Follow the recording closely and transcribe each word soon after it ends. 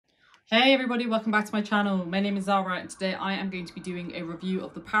Hey everybody, welcome back to my channel. My name is Zara and today I am going to be doing a review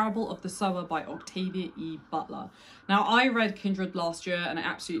of The Parable of the Sower by Octavia E. Butler. Now, I read Kindred last year and I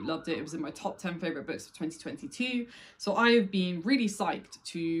absolutely loved it. It was in my top 10 favourite books of 2022. So I have been really psyched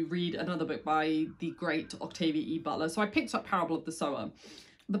to read another book by the great Octavia E. Butler. So I picked up Parable of the Sower.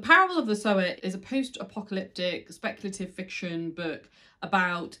 The Parable of the Sower is a post-apocalyptic speculative fiction book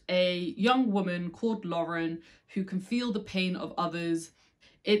about a young woman called Lauren who can feel the pain of others.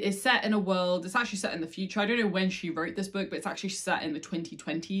 It is set in a world, it's actually set in the future. I don't know when she wrote this book, but it's actually set in the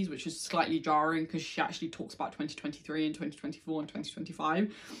 2020s, which is slightly jarring because she actually talks about 2023 and 2024 and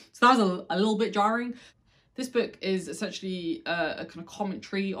 2025. So that was a little bit jarring. This book is essentially a kind of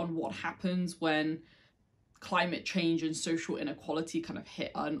commentary on what happens when climate change and social inequality kind of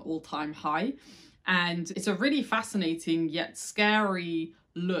hit an all-time high. And it's a really fascinating yet scary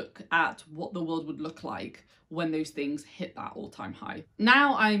look at what the world would look like when those things hit that all-time high.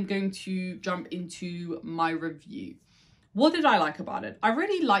 Now I'm going to jump into my review. What did I like about it? I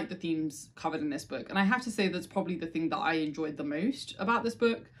really like the themes covered in this book, and I have to say that's probably the thing that I enjoyed the most about this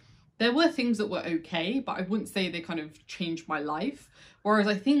book. There were things that were okay, but I wouldn't say they kind of changed my life. Whereas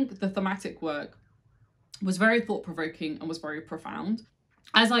I think the thematic work was very thought-provoking and was very profound.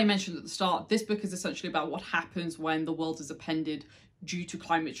 As I mentioned at the start, this book is essentially about what happens when the world is upended due to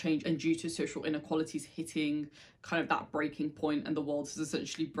climate change and due to social inequalities hitting kind of that breaking point and the world is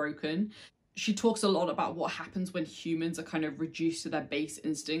essentially broken. She talks a lot about what happens when humans are kind of reduced to their base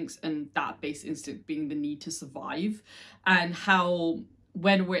instincts, and that base instinct being the need to survive, and how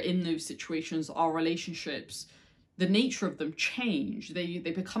when we're in those situations, our relationships, the nature of them change. They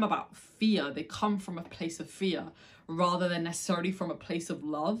become about fear. They come from a place of fear rather than necessarily from a place of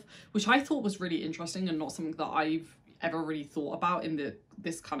love, which I thought was really interesting and not something that I've ever really thought about in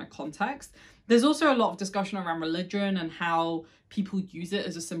this kind of context. There's also a lot of discussion around religion and how people use it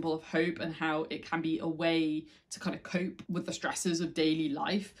as a symbol of hope and how it can be a way to kind of cope with the stresses of daily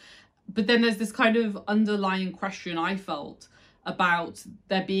life. But then there's this kind of underlying question I felt about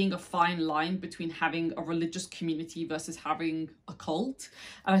there being a fine line between having a religious community versus having a cult,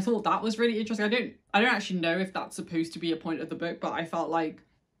 and I thought that was really interesting. I don't actually know if that's supposed to be a point of the book, but I felt like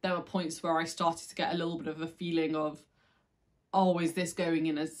there were points where I started to get a little bit of a feeling of, oh, is this going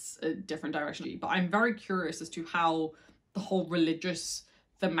in a different direction? But I'm very curious as to how the whole religious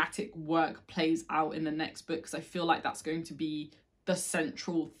thematic work plays out in the next book, because I feel like that's going to be the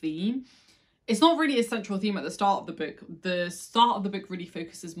central theme. It's not really a central theme at the start of the book. The start of the book really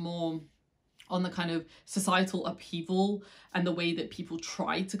focuses more on the kind of societal upheaval and the way that people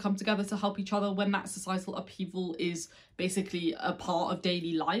try to come together to help each other when that societal upheaval is basically a part of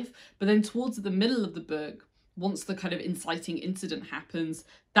daily life. But then towards the middle of the book, once the kind of inciting incident happens,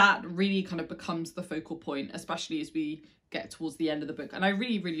 that really kind of becomes the focal point, especially as we get towards the end of the book. And I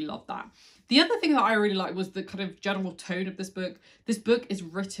really, really love that. The other thing that I really liked was the kind of general tone of this book. This book is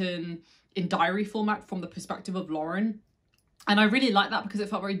written in diary format from the perspective of Lauren. And I really like that because it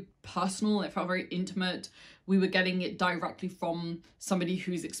felt very personal, it felt very intimate. We were getting it directly from somebody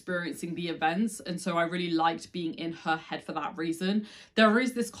who's experiencing the events. And so I really liked being in her head for that reason. There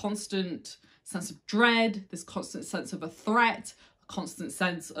is this constant sense of dread, this constant sense of a threat, a constant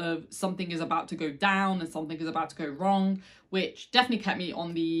sense of something is about to go down and something is about to go wrong, which definitely kept me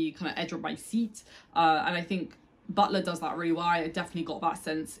on the kind of edge of my seat. And I think Butler does that really well. I definitely got that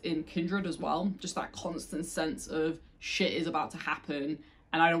sense in Kindred as well. Just that constant sense of shit is about to happen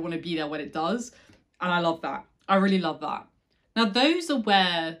and I don't want to be there when it does. And I love that. I really love that. Now, those are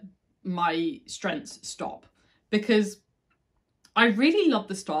where my strengths stop, because I really love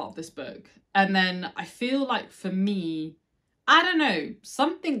the start of this book. And then I feel like for me, I don't know,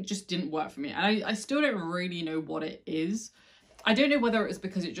 something just didn't work for me. And I still don't really know what it is. I don't know whether it was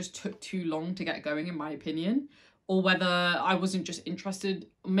because it just took too long to get going, in my opinion, or whether I wasn't just interested.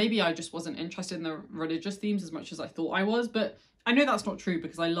 Maybe I just wasn't interested in the religious themes as much as I thought I was, but I know that's not true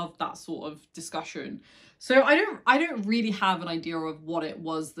because I love that sort of discussion. So I don't really have an idea of what it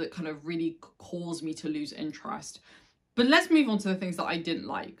was that kind of really caused me to lose interest. But let's move on to the things that I didn't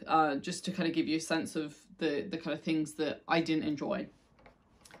like, just to kind of give you a sense of the kind of things that I didn't enjoy.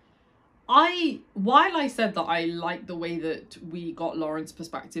 While I said that I liked the way that we got Lauren's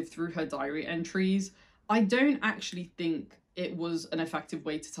perspective through her diary entries, I don't actually think it was an effective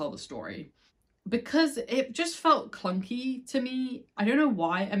way to tell the story, because it just felt clunky to me. I don't know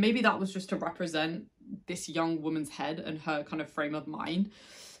why, and maybe that was just to represent this young woman's head and her kind of frame of mind,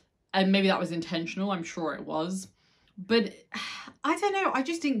 and maybe that was intentional. I'm sure it was. But I don't know, I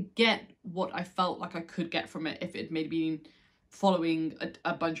just didn't get what I felt like I could get from it if it had maybe been following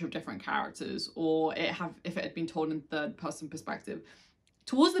a bunch of different characters, or if it had been told in third person perspective.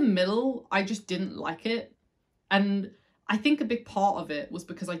 Towards the middle, I just didn't like it. And I think a big part of it was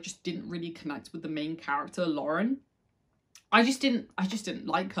because I just didn't really connect with the main character, Lauren. I just didn't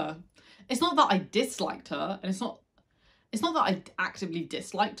like her. It's not that I disliked her, and it's not that I actively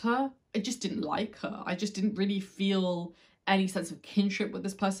disliked her. I just didn't like her. I just didn't really feel any sense of kinship with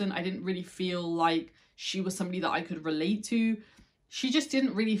this person. I didn't really feel like she was somebody that I could relate to. She just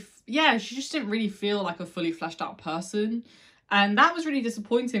didn't really, she just didn't really feel like a fully fleshed out person. And that was really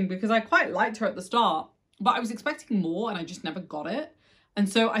disappointing because I quite liked her at the start, but I was expecting more and I just never got it. And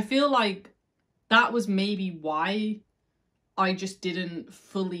so I feel like that was maybe why I just didn't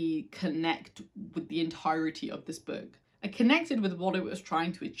fully connect with the entirety of this book. I connected with what it was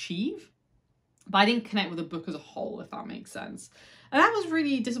trying to achieve, but I didn't connect with the book as a whole, if that makes sense. And that was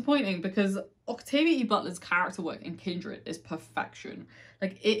really disappointing because Octavia E. Butler's character work in Kindred is perfection.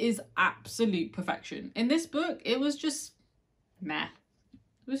 Like, it is absolute perfection. In this book, it was just meh.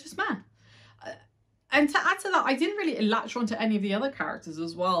 It was just meh. And to add to that, I didn't really latch onto any of the other characters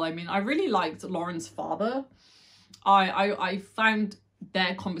as well. I mean, I really liked Lauren's father. I found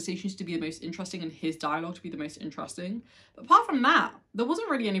their conversations to be the most interesting and his dialogue to be the most interesting. But apart from that, there wasn't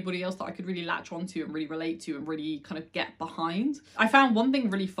really anybody else that I could really latch onto and really relate to and really kind of get behind. I found one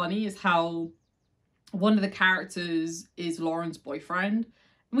thing really funny is how one of the characters is Lauren's boyfriend.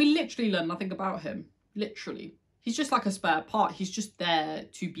 And we literally learn nothing about him. Literally. He's just like a spare part. He's just there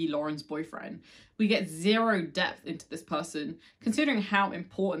to be Lauren's boyfriend. We get zero depth into this person, considering how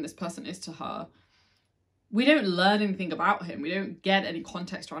important this person is to her. We don't learn anything about him. We don't get any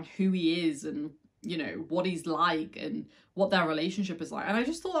context around who he is and, you know, what he's like and what their relationship is like. And I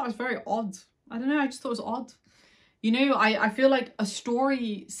just thought that was very odd. I don't know, I just thought it was odd. You know, I feel like a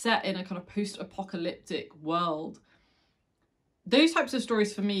story set in a kind of post-apocalyptic world, those types of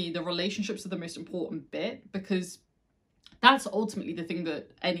stories for me, the relationships are the most important bit because that's ultimately the thing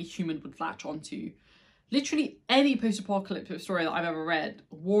that any human would latch onto. Literally any post-apocalyptic story that I've ever read,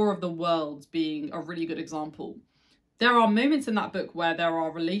 War of the Worlds being a really good example. There are moments in that book where there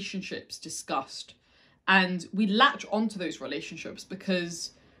are relationships discussed and we latch onto those relationships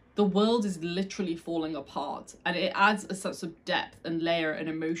because the world is literally falling apart and it adds a sense of depth and layer and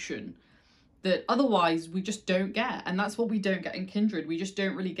emotion that otherwise we just don't get. And that's what we don't get in Kindred. We just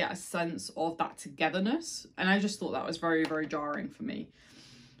don't really get a sense of that togetherness. And I just thought that was very, very jarring for me.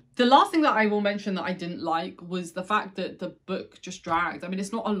 The last thing that I will mention that I didn't like was the fact that the book just dragged. I mean,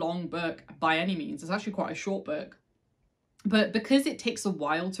 it's not a long book by any means. It's actually quite a short book. But because it takes a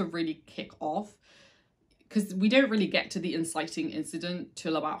while to really kick off, because we don't really get to the inciting incident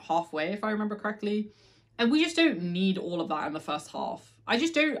till about halfway, if I remember correctly. And we just don't need all of that in the first half. I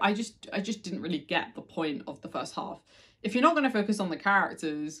just didn't really get the point of the first half. If you're not going to focus on the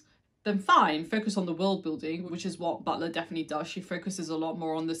characters, then fine, focus on the world building, which is what Butler definitely does. She focuses a lot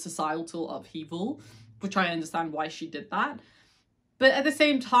more on the societal upheaval, which I understand why she did that. But at the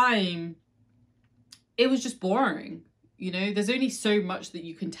same time, it was just boring. You know, there's only so much that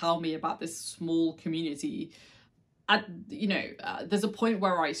you can tell me about this small community. There's a point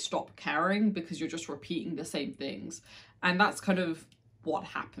where I stop caring because you're just repeating the same things. And that's kind of what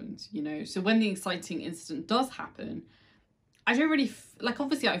happened, you know. So when the exciting incident does happen, I don't really,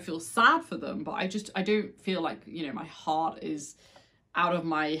 obviously I feel sad for them, but I don't feel like, you know, my heart is out of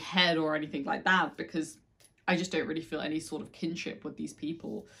my head or anything like that because I just don't really feel any sort of kinship with these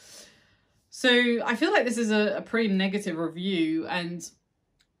people. So I feel like this is a pretty negative review, and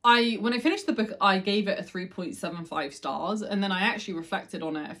when I finished the book, I gave it a 3.75 stars, and then I actually reflected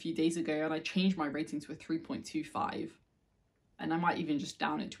on it a few days ago and I changed my rating to a 3.25, and I might even just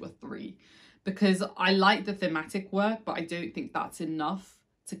down it to a 3. Because I like the thematic work, but I don't think that's enough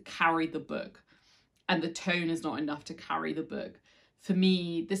to carry the book. And the tone is not enough to carry the book. For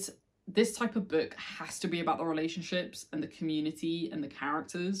me, this type of book has to be about the relationships and the community and the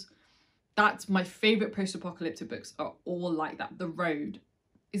characters. That's my favourite post-apocalyptic books are all like that. The Road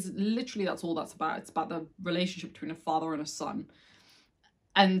is literally, that's all that's about. It's about the relationship between a father and a son.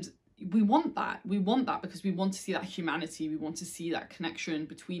 And we want that. We want that because we want to see that humanity. We want to see that connection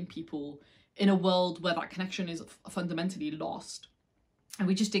between people in a world where that connection is fundamentally lost. And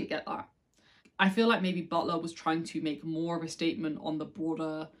we just didn't get that. I feel like maybe Butler was trying to make more of a statement on the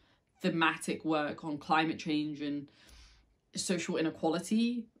broader thematic work on climate change and social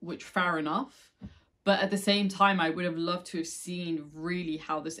inequality, which fair enough. But at the same time, I would have loved to have seen really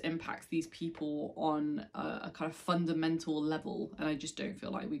how this impacts these people on a kind of fundamental level. And I just don't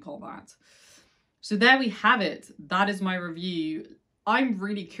feel like we got that. So there we have it. That is my review. I'm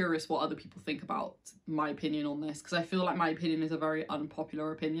really curious what other people think about my opinion on this, because I feel like my opinion is a very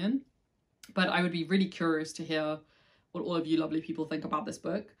unpopular opinion. But I would be really curious to hear what all of you lovely people think about this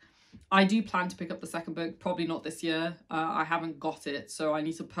book. I do plan to pick up the second book, probably not this year. I haven't got it, so I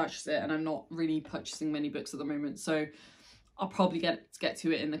need to purchase it, and I'm not really purchasing many books at the moment, so I'll probably get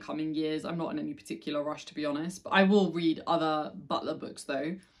to it in the coming years. I'm not in any particular rush, to be honest, but I will read other Butler books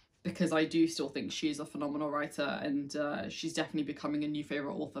though, because I do still think she's a phenomenal writer, and she's definitely becoming a new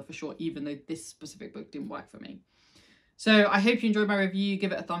favourite author for sure, even though this specific book didn't work for me. So I hope you enjoyed my review.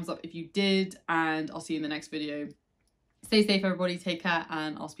 Give it a thumbs up if you did, and I'll see you in the next video. Stay safe, everybody. Take care,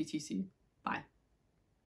 and I'll speak to you soon. Bye.